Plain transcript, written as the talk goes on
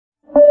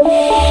Hey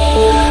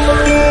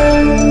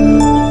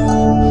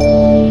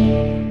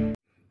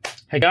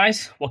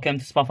guys, welcome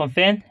to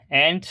Smartphonefan,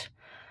 and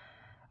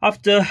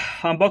after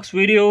unbox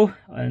video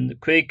and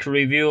quick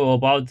review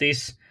about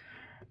this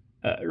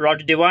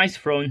router device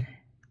from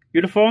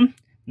Ulefone,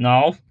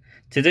 now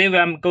today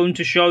I'm going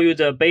to show you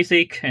the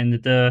basic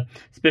and the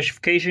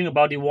specification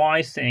about the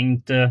device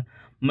and the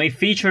main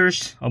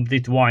features of the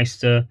device,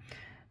 the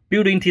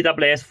built-in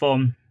TWS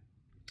from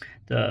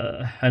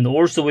and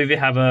also we will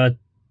have a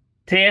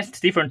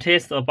different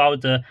test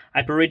about the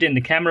operating and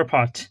the camera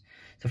part.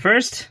 So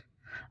first,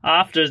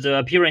 after the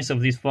appearance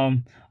of this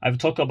phone, I've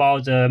talked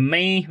about the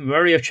main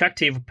very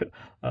attractive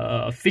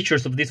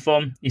features of this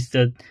phone is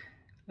the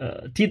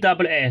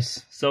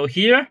TWS. So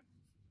here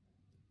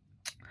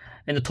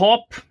in the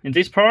top, in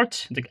this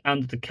part,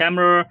 under the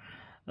camera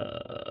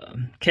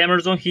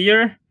zone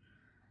here,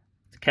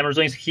 the camera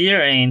zone is here,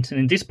 and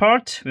in this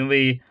part, when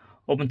we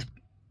open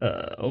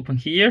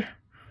here,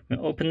 when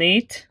we open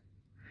it,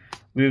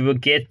 we will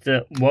get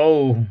the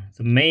one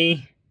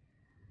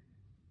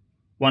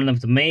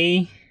of the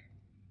main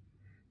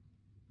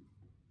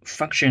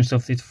functions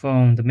of this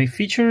phone. The main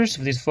features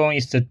of this phone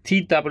is the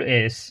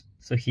TWS.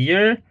 So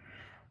here,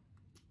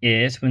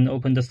 yes, when we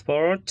open the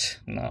spot,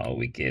 now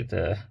we get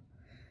the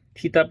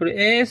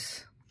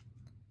TWS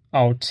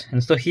out.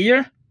 And so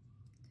here,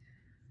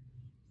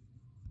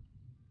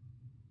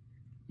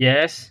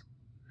 yes,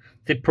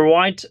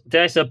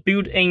 there's a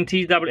built-in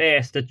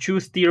TWS, the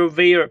true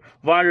stereo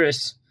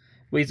virus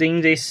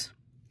within this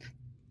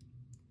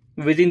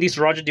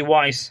router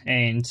device.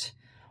 And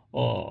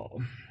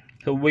so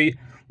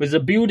with the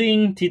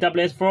built-in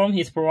TWS phone,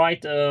 it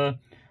provides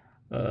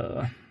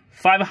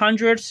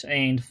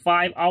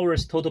 505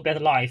 hours total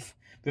battery life.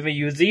 When we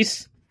use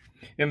this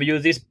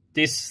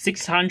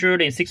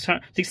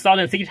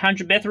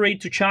 6600 battery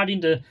to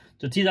charging the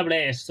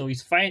TWS, so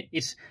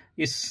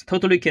it's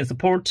totally can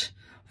support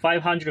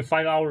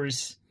 505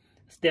 hours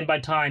standby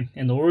time.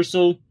 And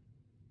also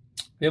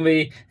when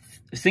we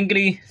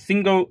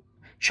single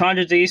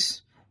charge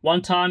this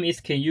one time,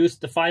 it can use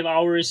the 5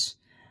 hours.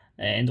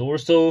 And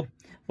also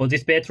for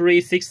this battery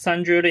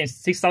 6600, it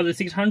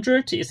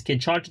can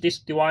charge this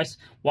device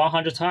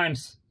 100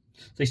 times.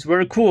 So it's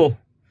very cool.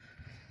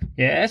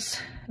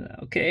 Yes.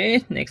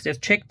 Okay, next let's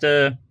check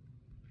the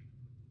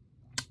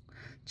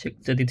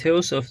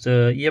details of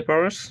the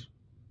earbuds.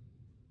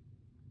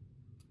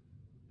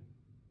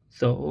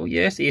 So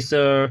yes, it's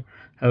a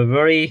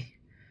very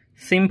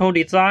simple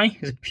design.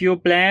 It's pure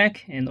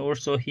black, and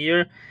also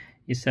here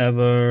it's have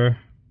a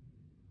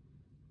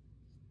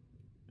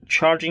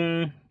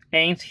charging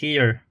end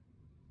here,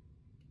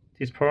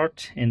 this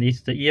part, and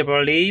it's the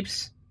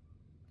earbud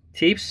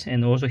tips,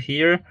 and also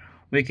here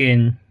we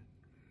can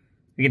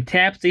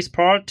tap this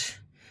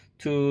part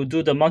to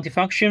do the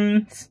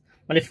multifunctions.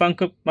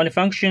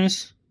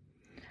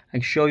 I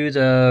can show you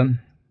the.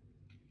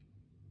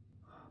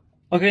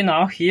 Okay,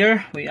 now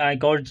here I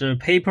got the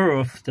paper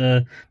of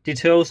the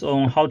details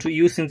on how to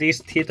using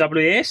this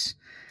TWS,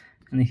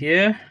 and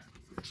here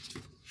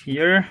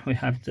we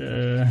have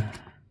the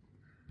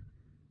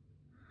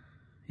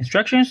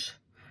instructions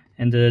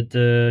and the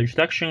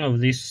introduction of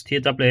this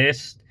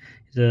TWS.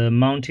 The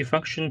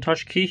multifunction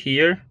touch key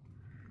here,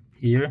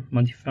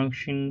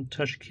 multifunction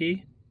touch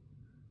key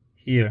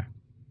here,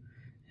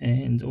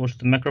 and also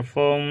the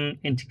microphone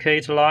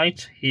indicator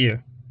light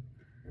here,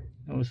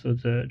 also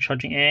the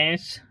charging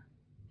ends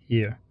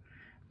here,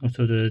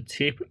 also the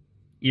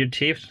ear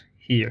tips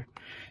here.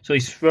 So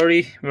it's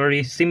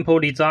very simple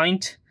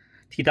designed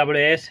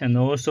TWS, and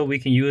also we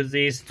can use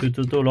this to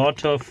do a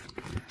lot of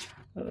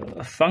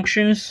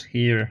functions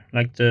here,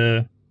 like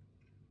the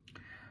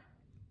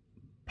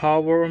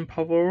power on,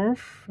 power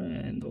off,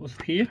 and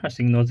also here I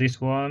think not this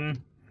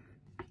one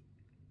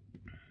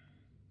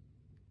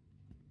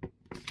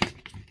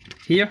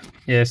here.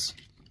 Yes,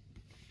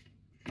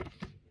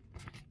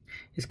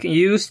 it's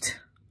used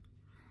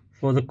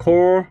for the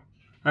call,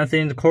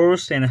 answering the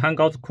calls, and hang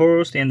out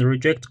calls, and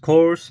reject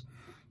calls.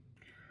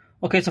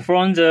 Okay, so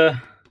from the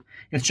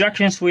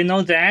instructions we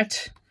know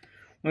that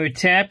when we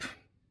tap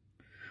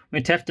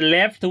the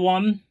left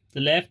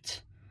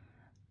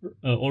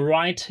or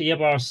right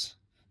earbuds,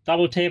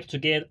 double tap to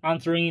get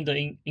answering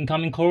the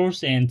incoming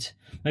calls, and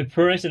when we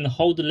press and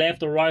hold the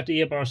left or right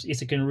earbuds,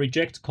 it can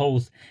reject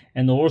calls.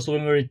 And also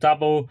when we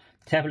double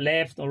tap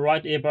left or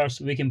right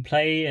earbuds, we can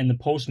play and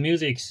pause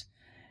musics.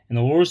 And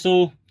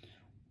also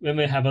when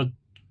we have a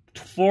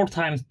 4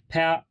 times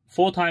tap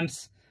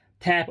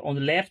on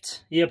the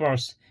left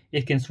earbuds,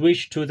 it can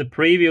switch to the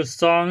previous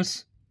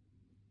songs.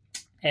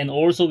 And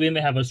also when we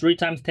have a 3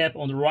 times tap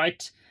on the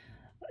right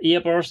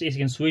earbuds, it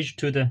can switch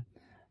to the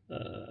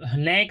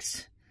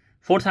next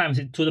 4 times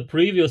to the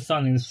previous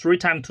song and 3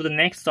 times to the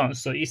next song.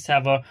 So it's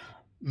have a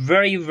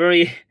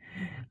very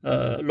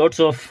lots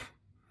of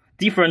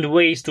different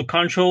ways to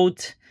control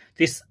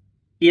this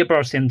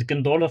earbuds and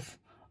get a lot of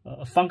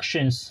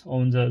functions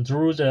on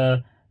through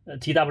the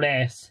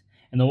TWS.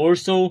 And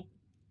also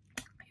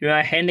when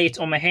I hand it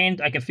on my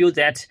hand, I can feel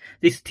that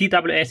this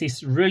TWS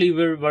is really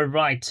very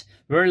light.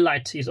 Very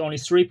light. It's only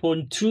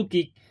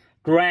 3.2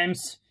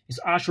 grams. It's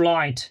ultra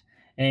light,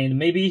 and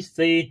maybe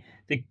they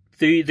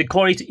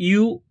call it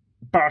U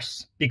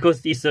bars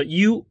because it's a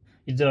U.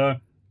 It's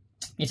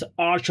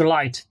ultra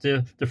light.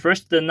 The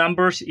first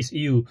numbers is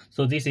U.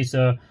 So this is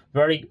a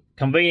very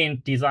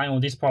convenient design on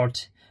this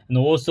part. And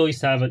also it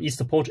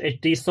support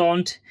HD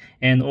sound,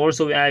 and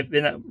also when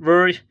I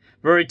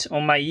wear it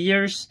on my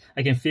ears,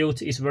 I can feel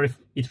it's very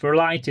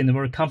light and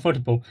very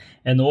comfortable.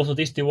 And also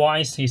this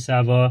device it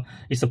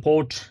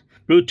support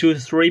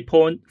Bluetooth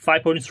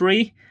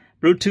 5.3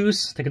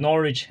 Bluetooth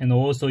technology, and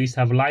also it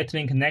have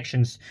Lightning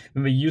connections.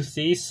 When we use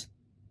this,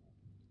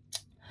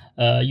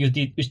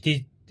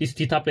 this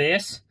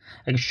TWS,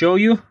 I can show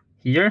you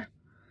here.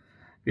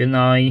 When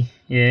I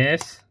when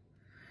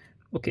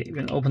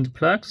I open the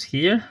plugs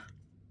here.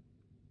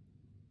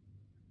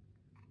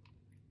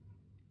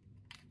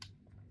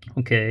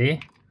 Okay,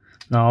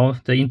 now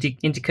the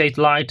indicate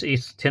light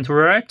is 10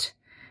 red,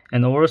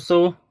 and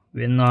also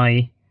when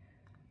I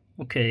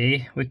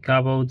we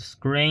cover the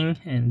screen,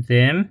 and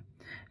then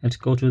let's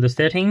go to the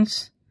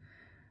settings.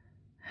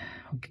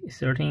 Okay,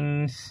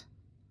 settings.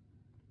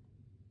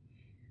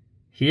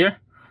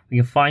 Here we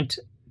can find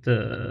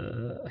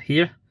the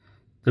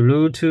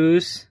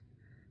Bluetooth.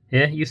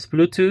 Yeah, use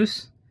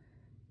Bluetooth.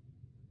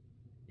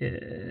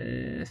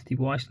 Yes,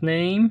 device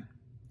name.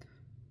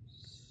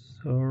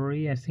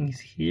 Sorry, I think it's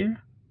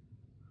here.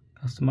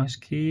 Customize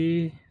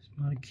key,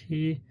 smart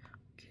key.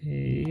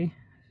 Okay,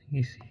 I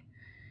think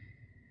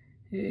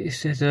it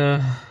says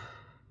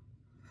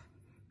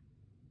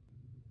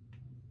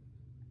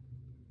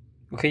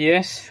okay,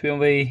 yes, when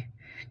we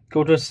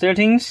go to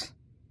settings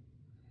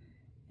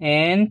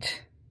and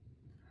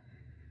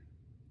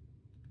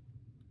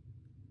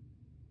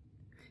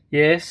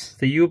yes,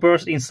 the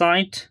U-burst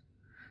inside.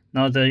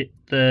 Now the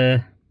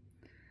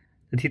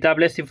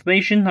TWS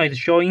information now is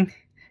showing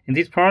in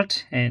this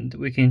part, and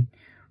we can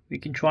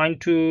try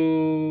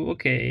to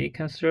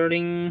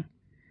concerning,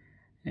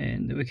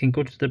 and we can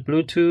go to the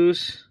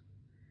Bluetooth,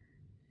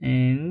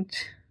 and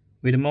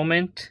wait a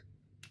moment,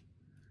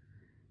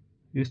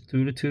 use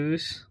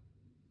Bluetooth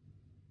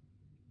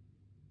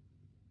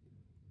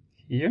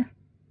here.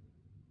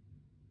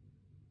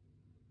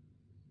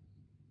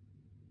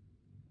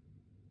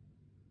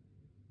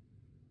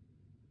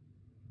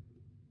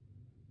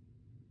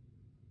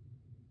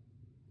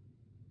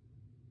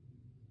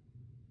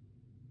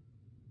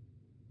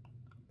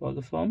 About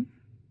the phone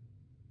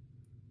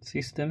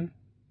system.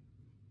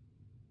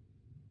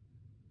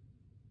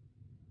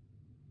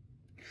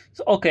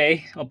 So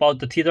about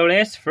the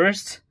TWS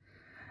first,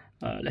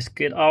 let's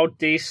get out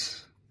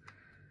these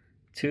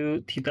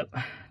two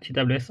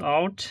TWS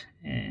out,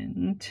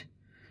 and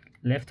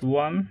left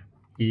one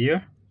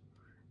here,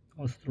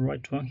 also the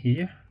right one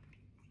here.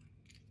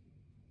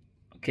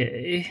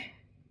 Okay,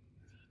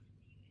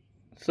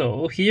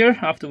 so here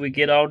after we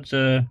get out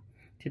the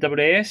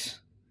TWS,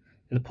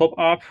 it'll pop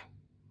up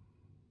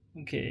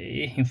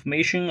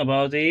information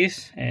about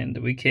this, and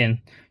we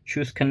can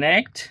choose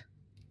connect.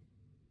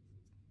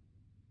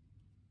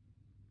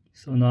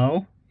 So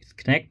now it's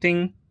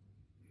connecting.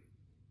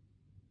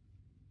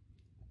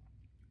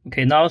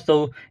 Now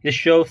so it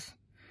shows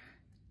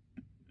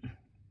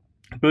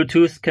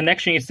Bluetooth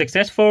connection is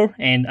successful,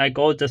 and I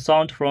got the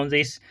sound from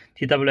this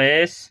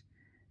TWS,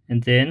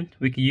 and then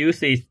we can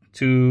use it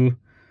to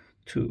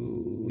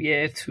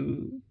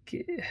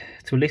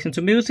listen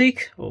to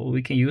music, or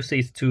we can use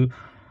it to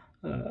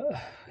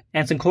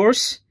answer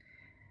calls.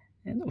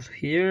 And also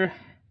here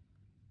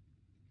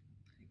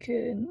I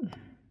can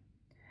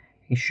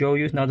show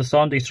you now the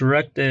sound is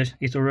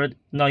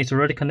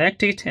already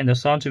connected, and the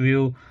sound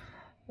will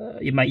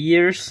in my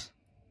ears.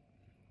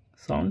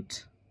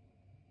 Sound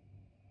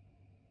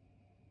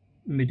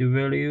mid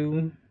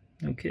volume.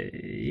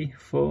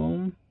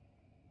 Phone.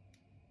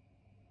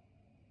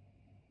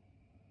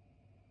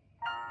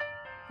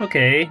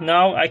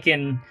 Now I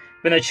can,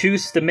 when I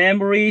choose the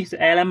memory,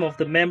 the element of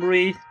the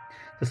memory,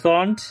 the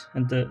sound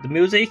and the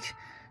music,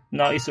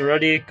 now it's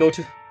already go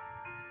to.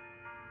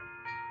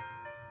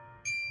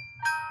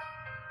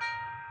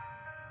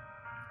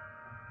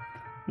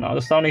 Now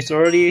the sound is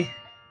already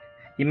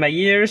in my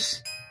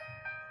ears,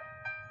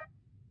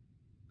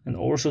 and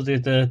also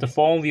the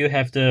phone will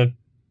have the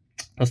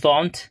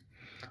sound.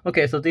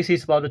 So this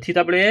is about the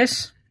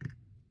TWS.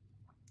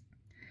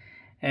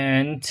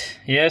 And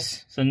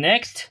yes, so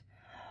next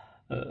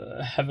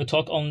have a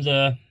talk on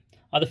the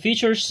other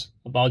features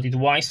about the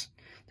device.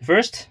 The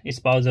first is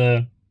about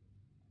the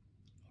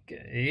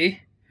sorry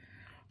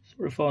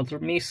for the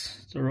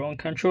wrong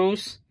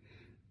controls.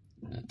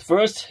 The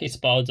first is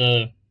about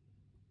the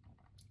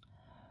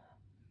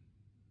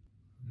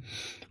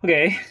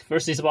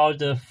first is about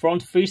the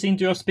front-facing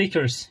dual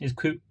speakers.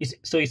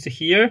 It's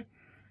here.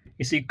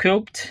 It's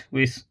equipped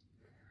with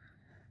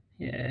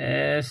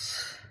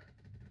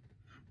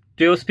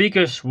dual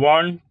speakers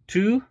 1,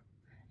 2,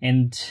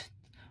 and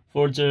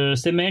for the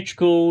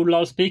symmetrical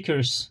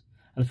loudspeakers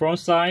on the front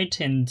side,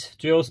 and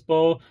dual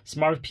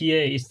smart PA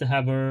is to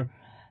have a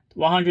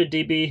 100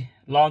 dB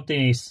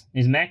loudness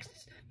is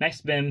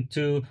maximum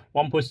to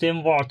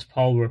 1.7 watt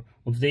power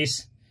of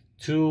these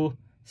two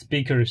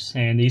speakers,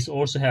 and these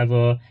also have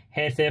a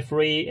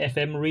headset-free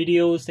FM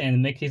radios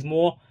and make it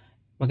more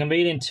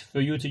convenient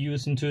for you to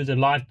use into the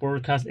live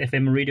broadcast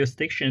FM radio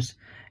stations.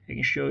 I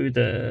can show you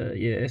the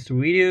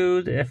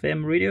the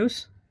FM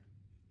radios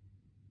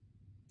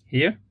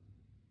here.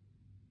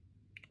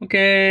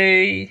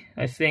 Okay,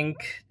 I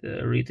think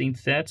the reading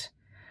set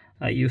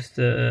I used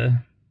the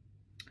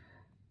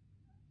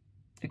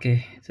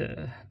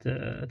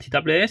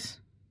TWS.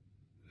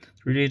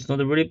 Really, it's not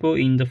available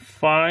in the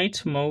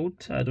fight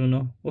mode. I don't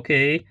know.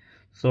 Okay,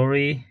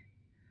 sorry.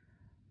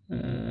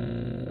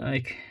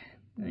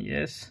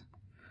 Yes,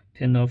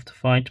 turn off the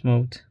fight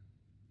mode.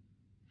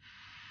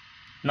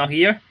 Now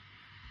here.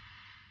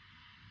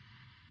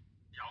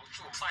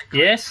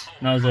 Yes,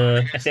 now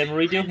the FM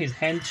radio is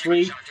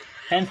hands-free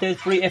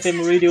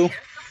FM radio.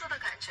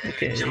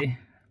 Okay,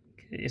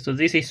 so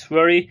this is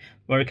very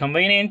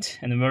convenient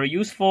and very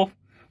useful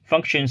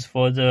functions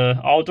for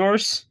the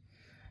outdoors.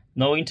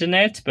 No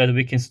internet, but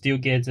we can still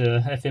get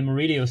FM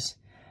radios.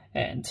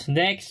 And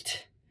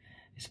next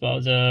is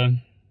about the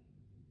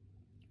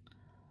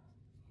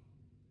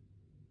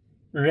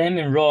RAM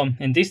and ROM.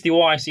 And this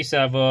device is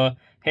have a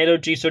Helio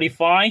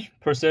G35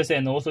 processor,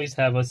 and also it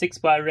have a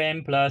 6GB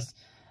RAM plus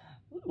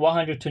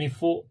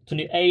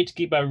 128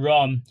 GB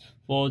RAM.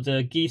 For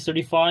the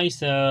G35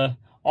 is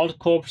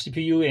octa-core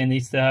CPU, and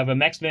it have a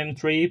maximum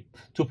 2.3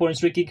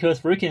 GHz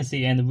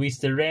frequency, and with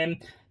the RAM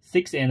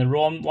 6 and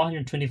ROM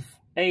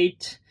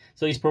 128.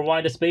 So it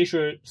provides a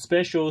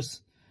special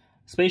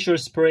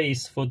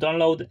space for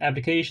download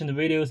application,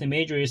 videos,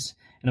 images,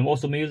 and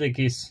also music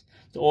is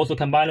also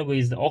combined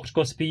with the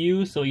octa-core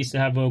CPU. So it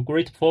have a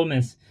great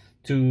performance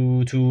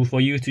for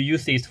you to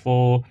use it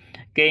for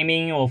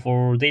gaming or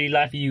for daily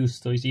life use.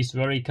 So it is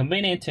very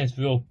convenient as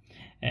well.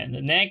 And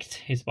the next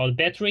is about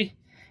battery.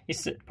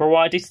 It's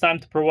this time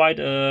to provide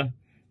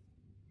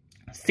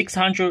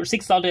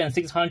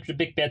 6,600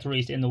 big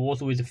batteries, and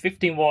also with a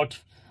 15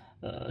 watt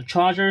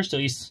charger. So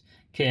it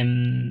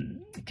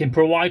can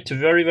provide a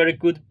very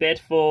good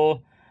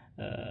battery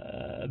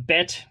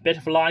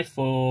life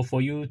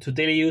for you to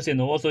daily use,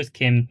 and also it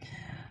can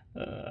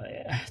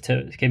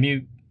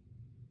be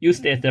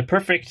used as the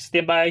perfect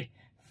standby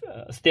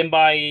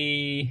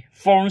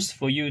phones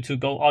for you to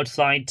go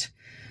outside.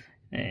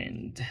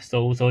 And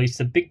so it's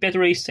the big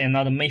batteries and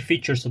other main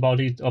features about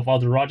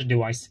the Roger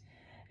device.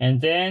 And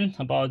then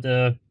about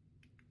the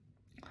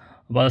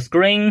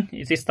screen,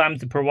 it's this time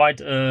to provide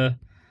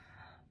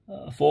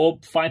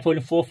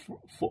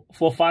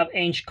 5.45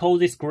 inch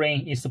QLED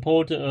screen. It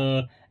supports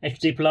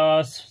HD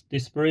plus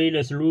display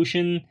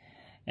resolution,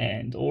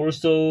 and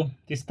also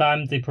this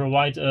time they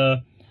provide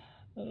a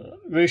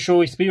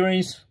visual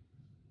experience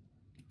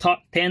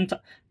 10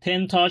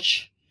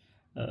 touch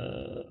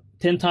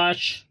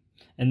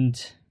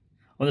and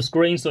on the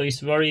screen, so it's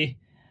very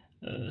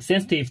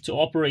sensitive to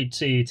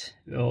operate it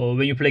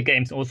when you play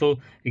games. Also,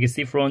 you can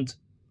see from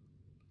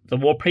the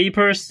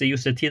wallpapers they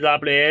use the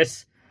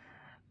TWS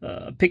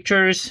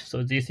pictures.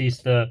 So this is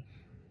the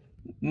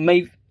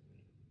main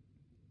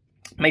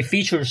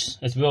features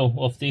as well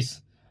of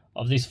these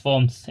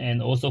phones.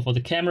 And also for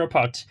the camera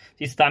part,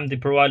 this time they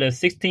provide a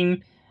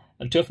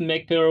 12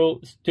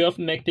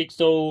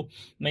 megapixel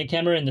main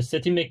camera and the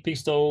 30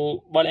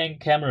 megapixel wide angle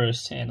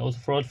cameras, and also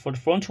for the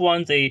front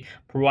one they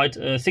provide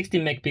a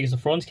 16 megapixel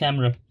front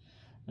camera.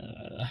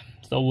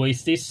 So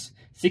with this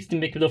 16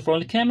 megapixel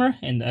front camera,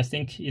 and I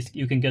think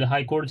you can get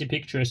high quality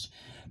pictures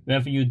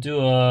whenever you do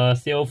a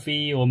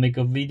selfie or make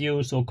a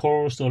videos or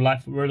calls or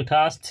live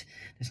broadcast.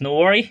 There's no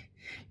worry,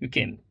 you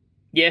can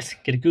get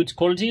good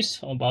qualities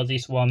about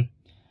this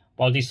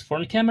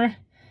front camera.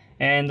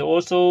 And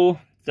also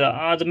the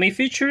other main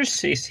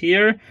features is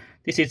here.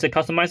 This is a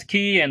customized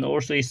key, and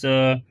also it's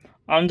a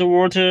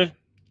underwater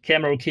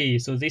camera key.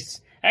 So this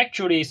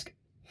actually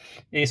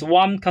is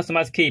one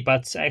customized key,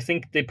 but I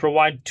think they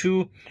provide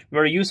two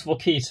very useful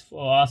keys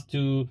for us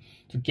to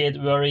get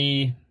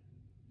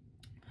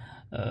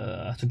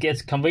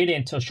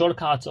convenient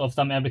shortcuts of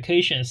some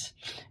applications.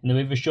 And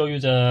we will show you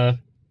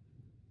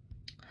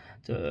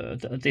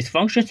these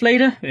functions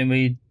later when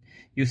we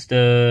do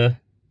the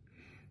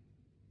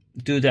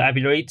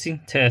IP rating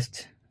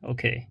test.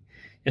 Okay,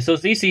 so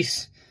this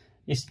is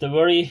the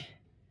very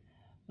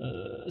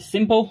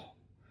simple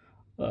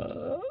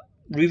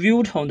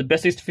reviewed on the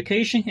basic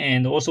specification,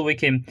 and also we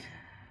can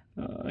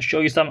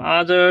show you some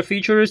other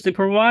features they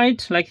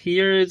provide. Like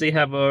here they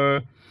have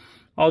a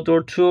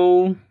outdoor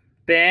tool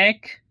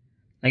bag.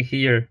 Like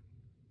here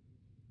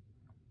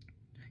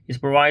it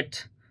provide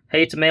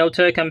heat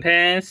melter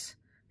compass,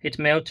 heat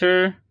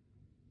melter,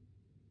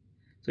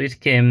 so it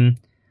can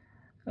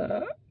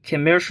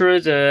measure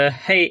the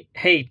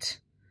heat.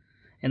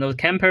 And those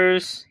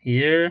campers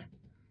here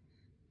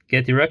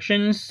get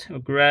directions,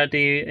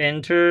 already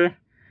enter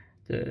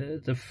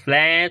the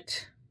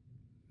flat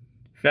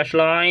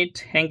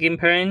flashlight, hanging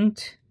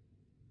parent.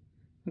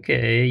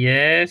 Okay,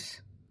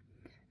 yes.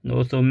 And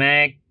also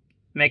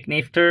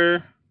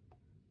magnifier.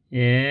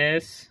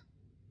 Yes.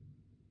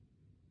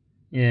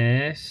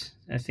 Yes,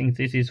 I think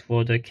this is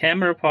for the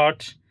camera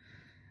part.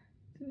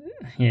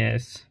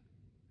 Yes.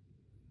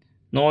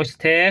 Noise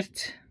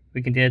test.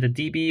 We can get the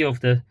dB of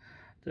the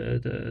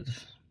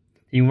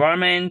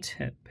environment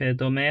per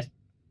domain.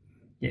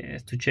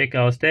 Yes, to check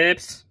our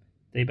steps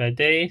day by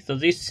day. So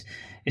this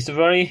is a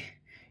very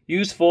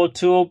useful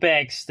tool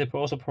bags. They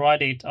also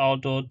provided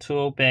outdoor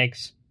tool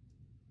bags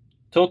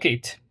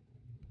toolkit.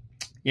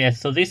 Yes,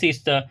 so this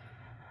is the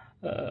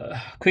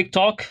quick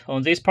talk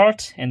on this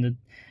part, and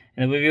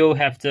we will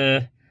have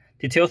the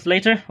details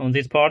later on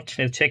this part.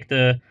 Let's check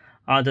the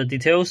other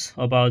details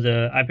about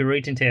the IP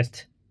rating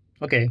test.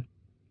 Okay,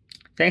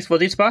 thanks for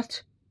this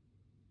part.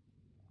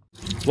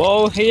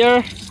 Well,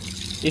 here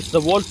is the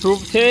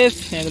waterproof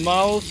test, and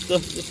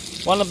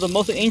one of the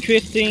most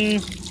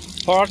interesting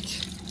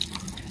parts.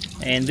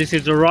 And this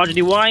is the Rod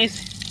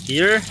device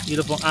here,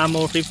 Ulefone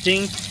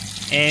Armor15,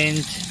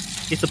 and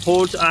it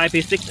supports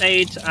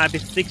IP68,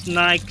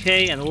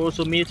 IP69K, and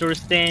also military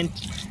stand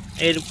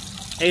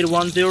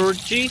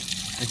 810G.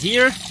 And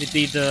here we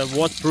did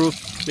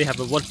waterproof. We have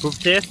a waterproof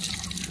test.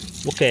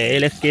 Okay,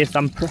 let's get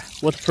some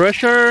water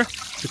pressure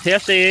to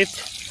test it.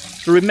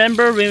 So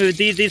remember, when we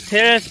did this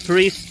test,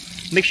 please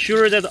make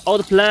sure that all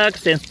the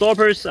plugs and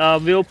stoppers are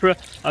well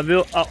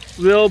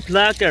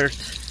plugged,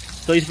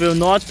 so it will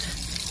not,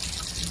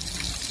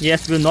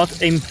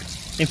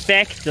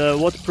 infect the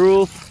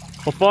waterproof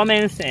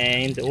performance,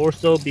 and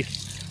also be,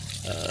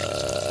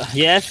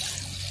 yes.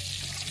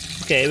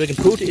 Okay, we can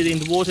put it in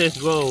the water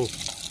as well.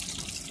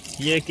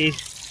 Here, okay,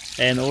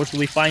 and also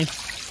we find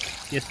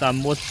get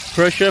some water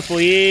pressure for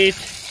it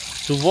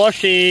to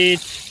wash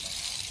it.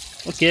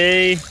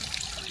 Okay.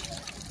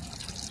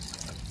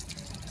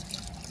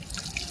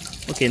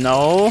 Okay,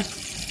 now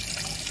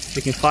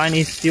we can find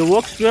it still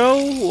works well.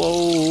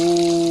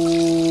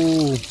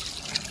 Whoa.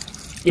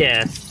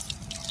 Yes.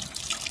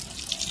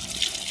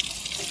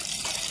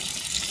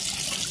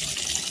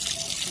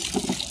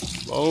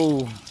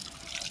 Whoa.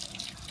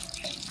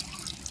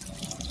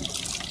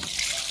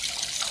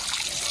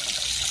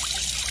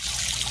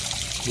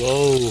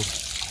 Whoa.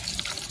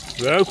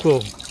 Very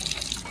cool.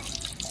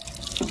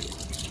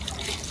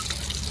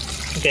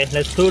 Okay,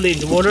 let's put it in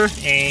the water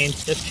and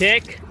let's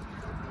check.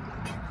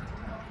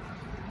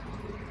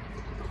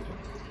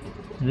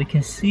 We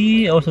can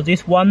see also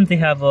this one, they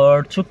have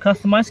two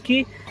customized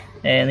key,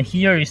 and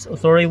here is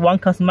one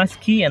customized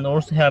key, and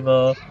also have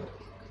a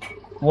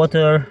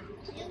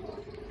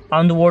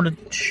underwater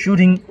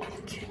shooting,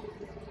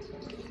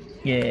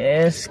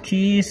 yes,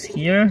 keys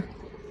here.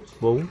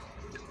 Whoa.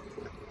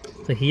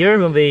 So here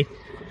when we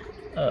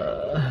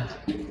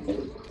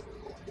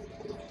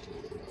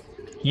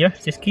here,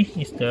 this key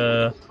is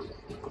the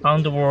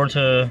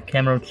underwater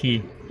camera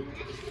key,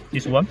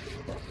 this one.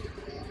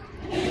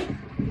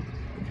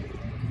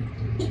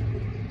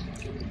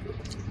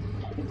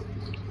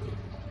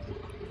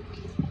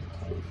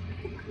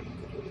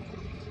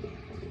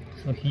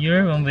 So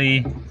here when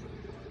we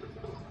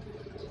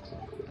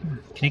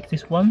click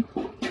this one,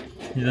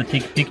 it will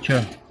take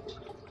picture.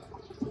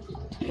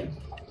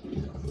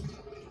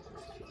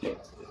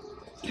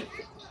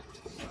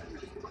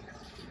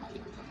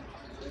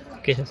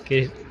 Okay, let's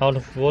get it out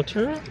of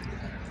water.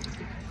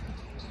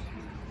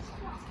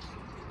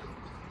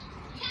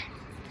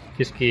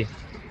 This key.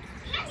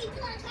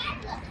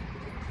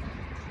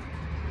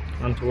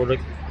 Underwater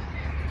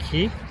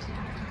key.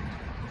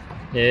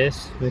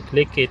 Yes, we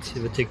click it,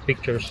 it will take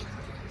pictures.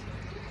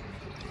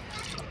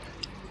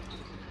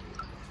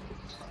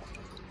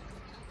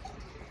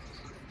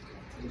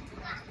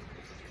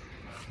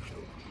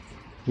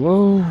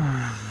 Whoa,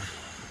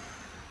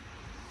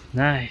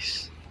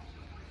 nice.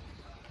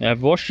 We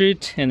have washed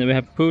it and we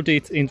have put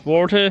it in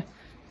water,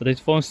 but this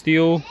phone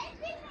still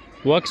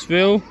works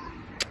well.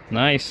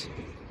 Nice.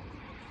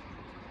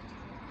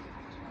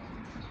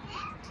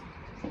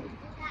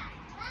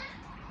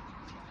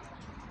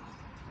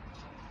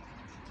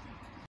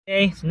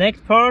 Okay, the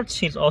next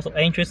part is also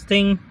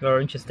interesting,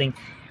 very interesting.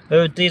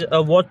 We did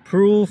a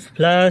waterproof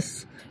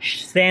plus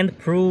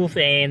sand-proof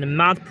and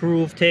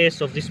mud-proof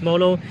test of this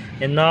model,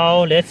 and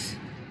now let's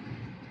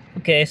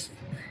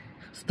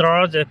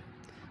start the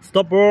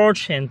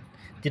stopwatch and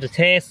do the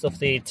test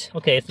of it.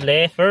 Okay, so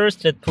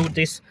first let's put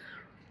this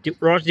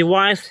Rod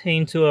device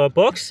into a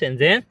box, and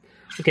then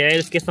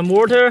let's get some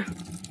water.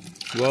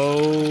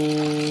 Whoa!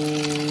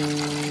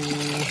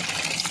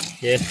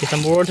 Yes, get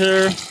some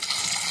water.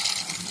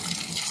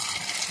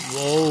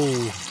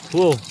 Whoa,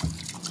 cool.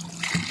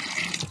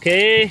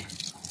 Okay,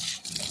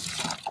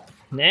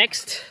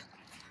 next.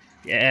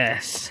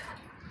 Yes,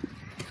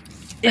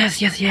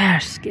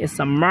 get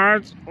some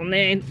mud on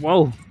it.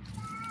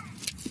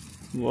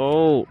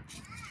 Whoa,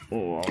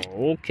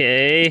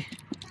 okay,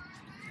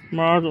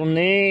 mud on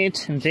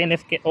it, and then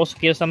let's also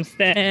get some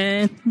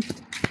sand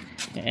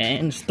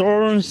and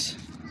stones.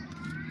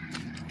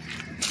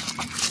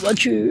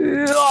 Watch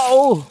you.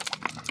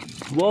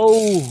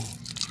 Whoa.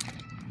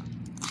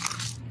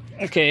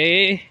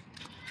 Okay,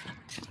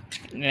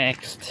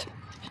 next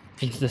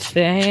is the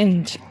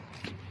sand.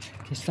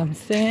 Get some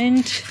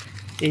sand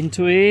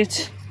into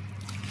it.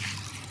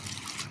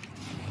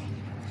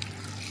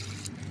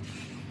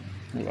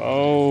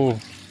 Whoa.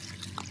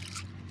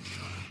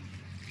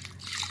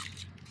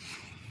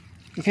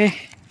 Okay.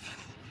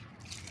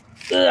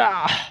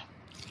 Ugh.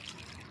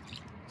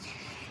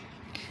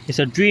 It's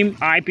a Dream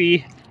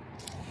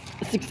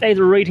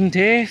IP68 rating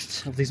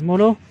test of this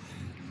model.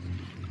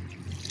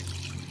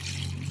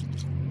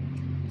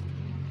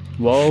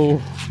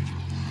 Whoa.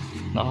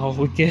 Now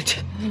we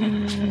get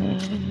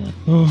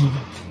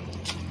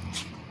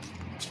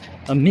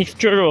a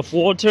mixture of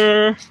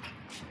water,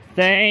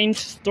 sand,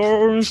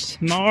 stones,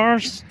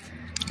 Mars.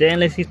 Then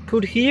let's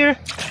put here.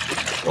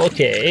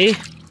 Okay.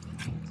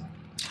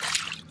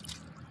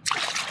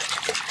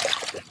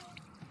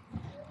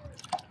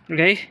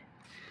 Okay.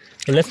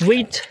 So let's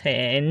wait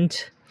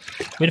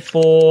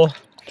for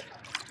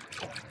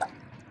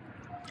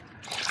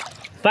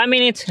 5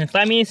 minutes, and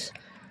 5 minutes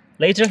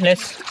later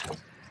let's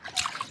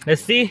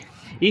see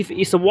if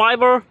it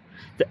survivor.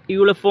 The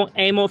Ulefone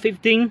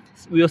Armor15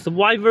 will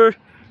survivor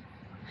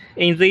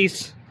in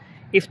this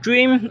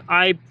extreme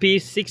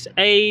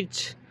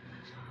IP68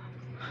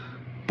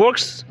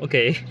 box.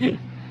 Okay.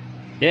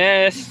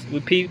 Yes, we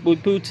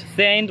put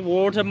sand,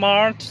 water,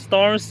 mud,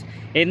 stones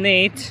in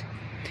it,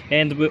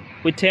 and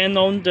we turn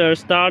on the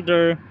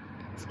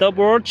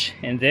stopwatch,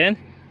 and then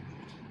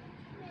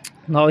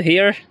now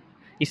here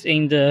is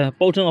in the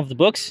bottom of the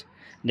box.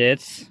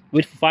 Let's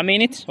wait for 5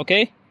 minutes.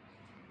 Okay.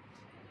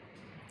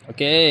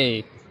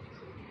 Okay.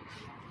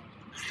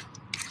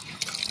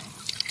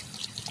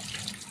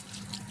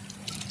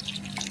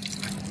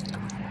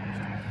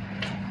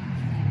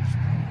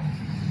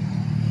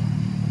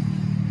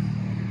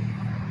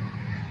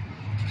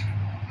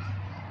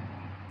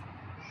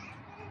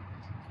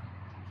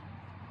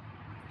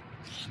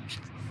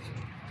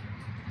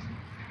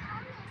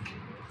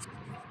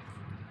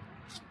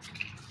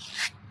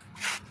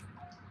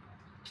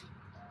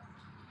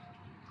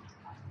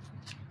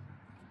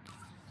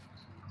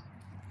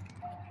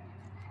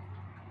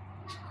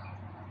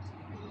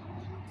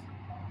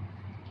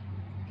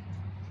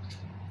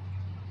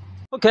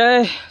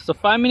 Okay, so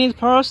 5 minutes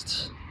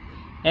passed,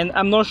 and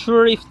I'm not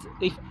sure if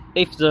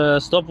the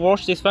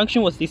stopwatch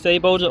dysfunction was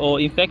disabled or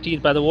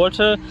infected by the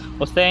water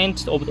or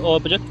sand or the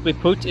object we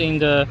put in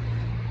the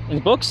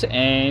box,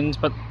 and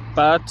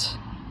but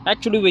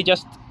actually we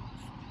just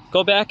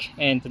go back,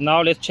 and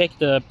now let's check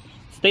the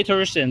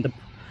status and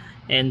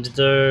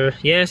the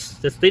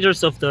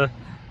status of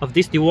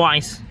this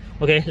device.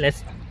 Okay,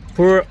 let's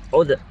pour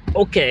all the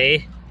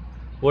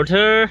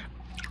water,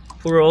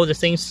 pour all the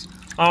things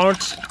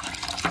out.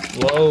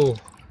 Whoa.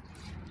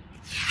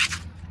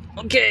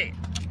 Okay.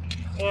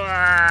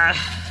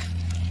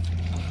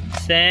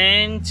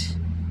 Sand,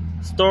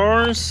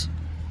 storms.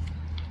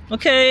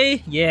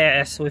 Okay.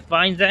 Yes, we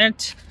find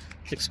that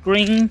the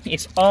screen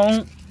is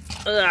on.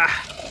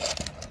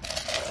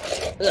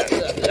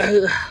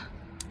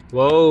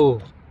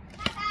 Whoa.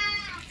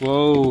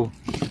 Whoa.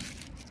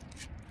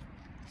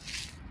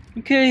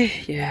 Okay.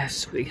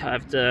 Yes, we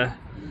have the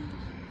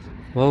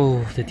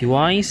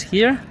device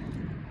here.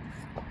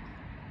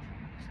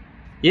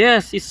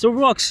 Yes, it still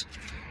works.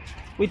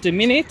 Wait a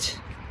minute.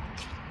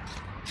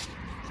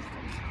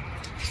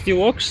 Still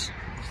works.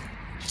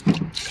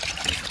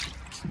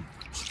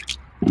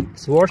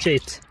 Let's watch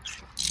it.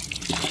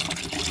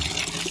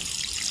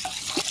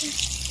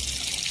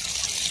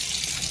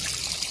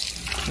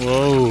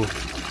 Whoa.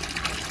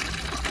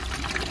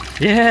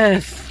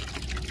 Yes.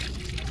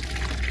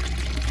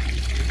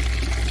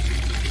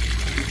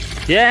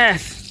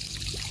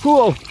 Yes.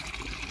 Cool.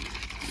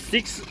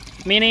 6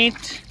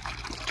 minutes.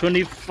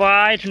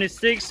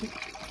 26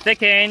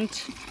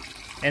 seconds,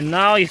 and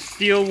now it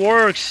still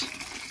works.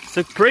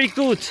 So pretty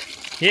good.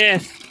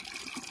 Yes,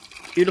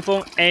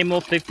 Ulefone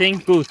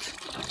Armor15, good,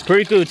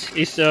 pretty good.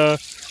 It's a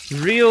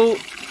real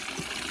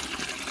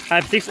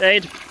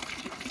IP68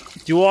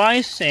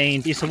 device,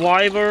 and it's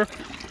survivor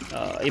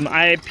in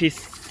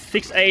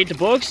IP68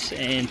 box,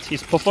 and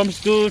its performance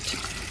good,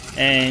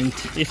 and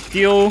it's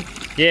still,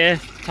 yeah,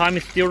 time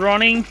is still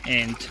running,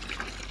 and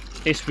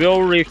it's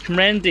well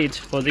recommended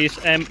for this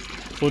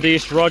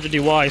Roger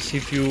device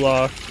if you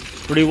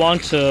really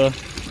want a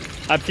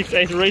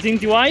IP68 rating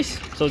device.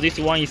 So this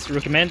one is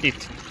recommended.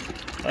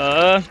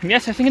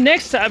 Yes, I think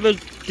next I will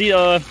do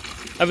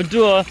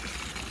a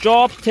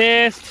job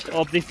test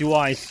of this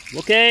device.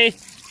 Okay,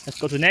 let's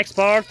go to the next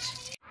part.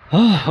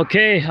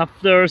 Okay,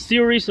 after a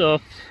series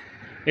of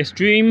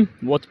extreme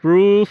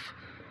waterproof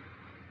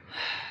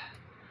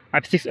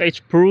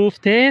IP68 proof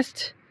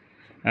test,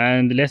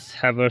 and let's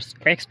have an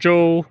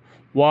extra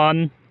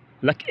one.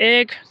 Like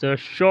egg, the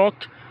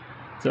shock,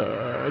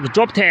 the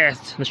drop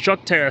test, the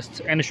shock test,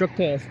 and the shock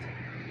test.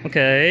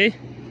 Okay,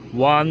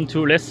 1,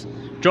 2. Let's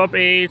drop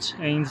it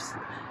in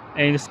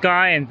the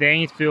sky, and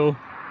then it will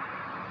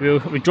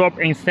drop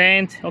in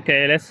sand.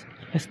 Okay, let's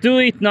do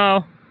it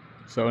now.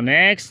 So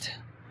next,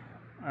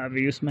 I will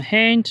use my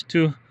hand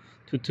to.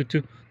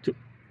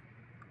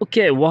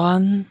 Okay,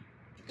 1.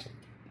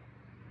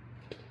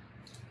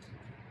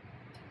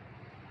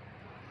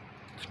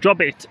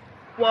 Drop it.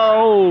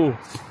 Whoa.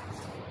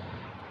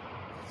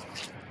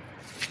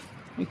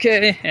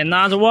 Okay,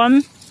 another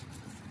one.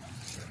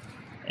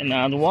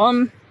 Another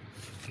one.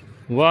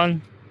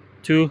 1,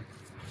 2.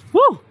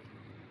 Woo!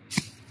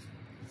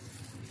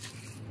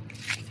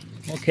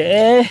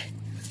 Okay.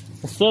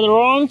 The third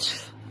round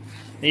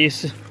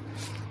is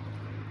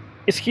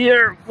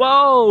here.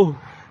 Whoa!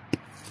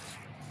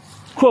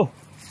 Cool.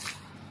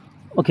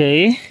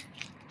 Okay.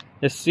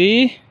 Let's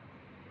see.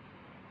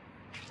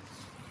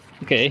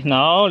 Okay,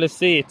 now let's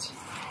see it.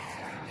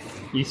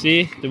 You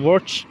see the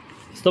watch,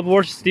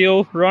 stopwatch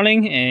still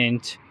running,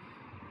 and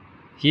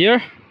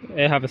here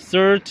I have a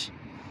 3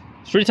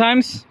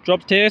 times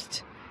drop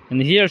test,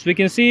 and here as we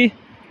can see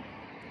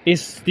it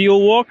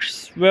still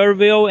works very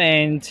well,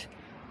 and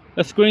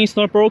the screen is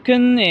not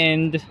broken,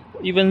 and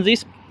even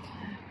this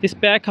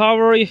back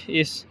cover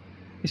is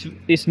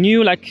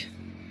new, like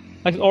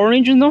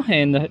original,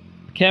 and the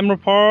camera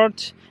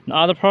part and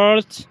other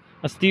parts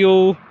are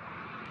still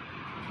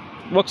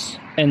works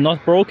and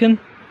not broken.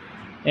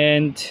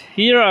 And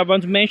here I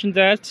want to mention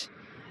that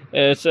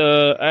it's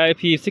a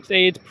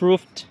IP68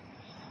 proofed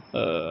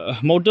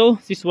model.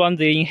 This one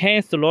they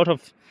enhanced a lot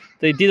of,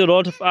 they did a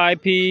lot of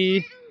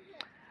IP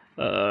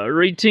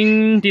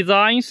rating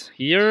designs.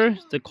 Here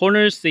the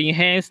corners they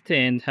enhanced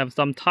and have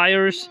some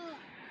tires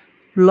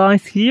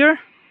lines here.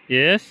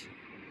 Yes,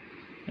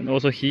 and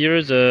also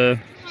here the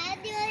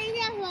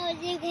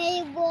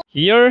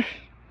here,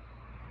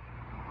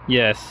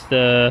 yes,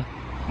 the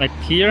like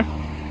here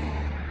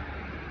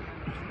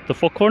the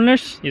 4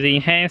 corners is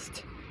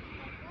enhanced,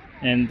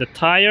 and the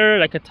tire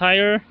like a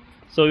tire,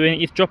 so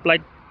when it drop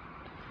like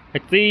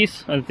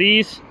this and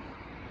this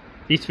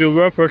will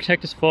well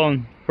protect this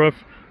phone,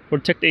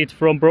 protect it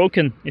from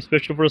broken,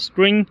 especially for the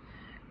screen.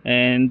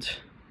 And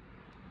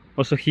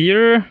also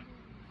here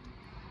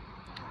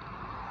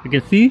you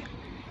can see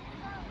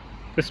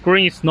the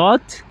screen is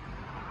not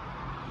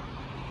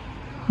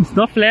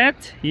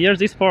flat. Here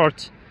this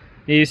part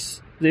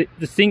is the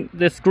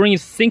screen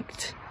is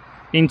synced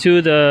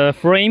into the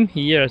frame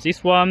here,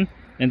 this one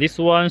and this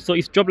one, so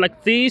it's dropped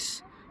like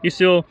this. You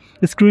see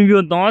the screen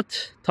will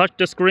not touch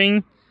the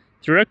screen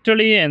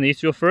directly, and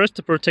it will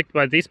first protect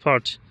by this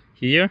part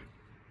here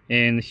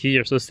and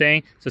here, so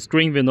saying the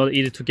screen will not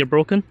easy to get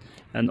broken.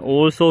 And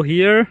also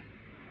here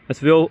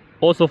as well,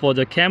 also for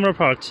the camera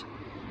part,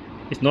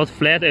 it's not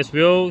flat as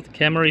well. The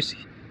camera is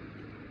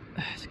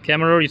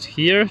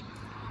here,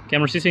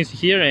 camera system is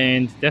here,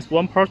 and that's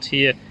one part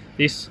here.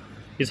 This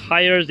is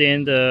higher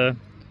than the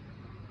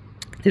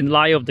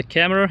line of the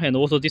camera, and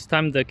also this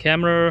time the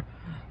camera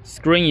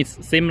screen is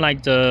same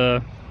like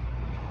the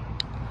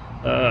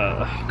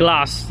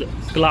glass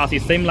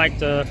is same like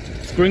the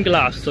screen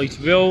glass, so it's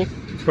well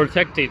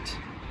protected,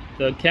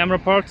 the camera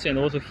parts. And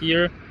also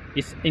here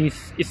it's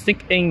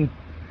sink in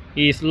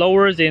is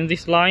lower than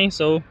this line,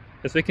 so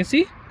as we can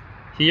see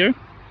here,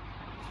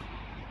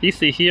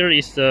 here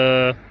is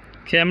the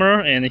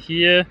camera, and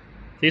here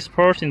this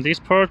part and this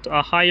part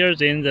are higher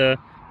than the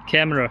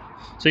camera,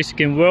 so it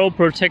can well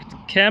protect the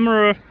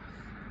camera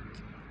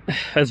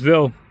as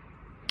well.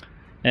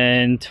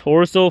 And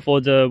also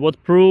for the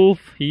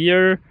waterproof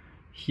here,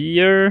 we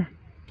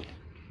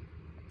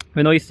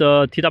know it's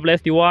a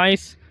TWS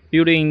device,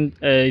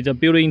 the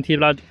built-in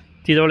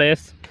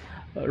TWS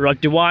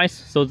device.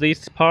 So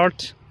this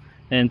part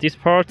and this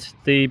part,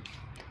 they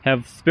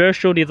have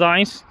special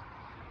designs,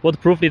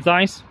 waterproof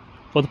designs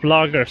for the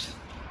pluggers.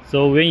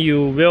 So when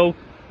you will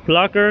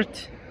plug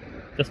it,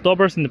 the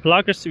stoppers and the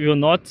pluggers will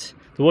not,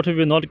 the water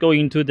will not go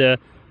into the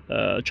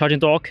charging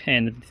dock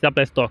and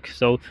TWS dock.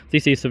 So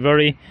this is a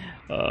very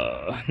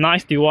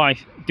nice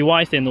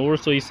device, and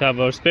also it have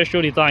a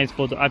special designs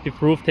for the IP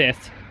proof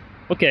test.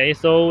 Okay,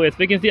 so as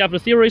we can see, after a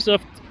series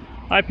of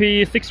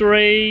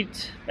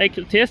IP68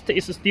 test,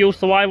 it's still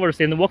survivors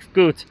and works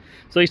good.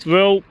 So it's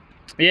well,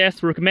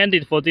 yes,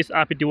 recommended for this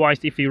IP device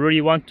if you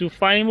really want to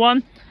find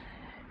one.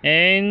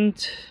 And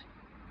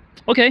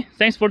okay,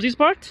 thanks for this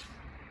part.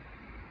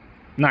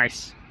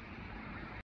 Nice.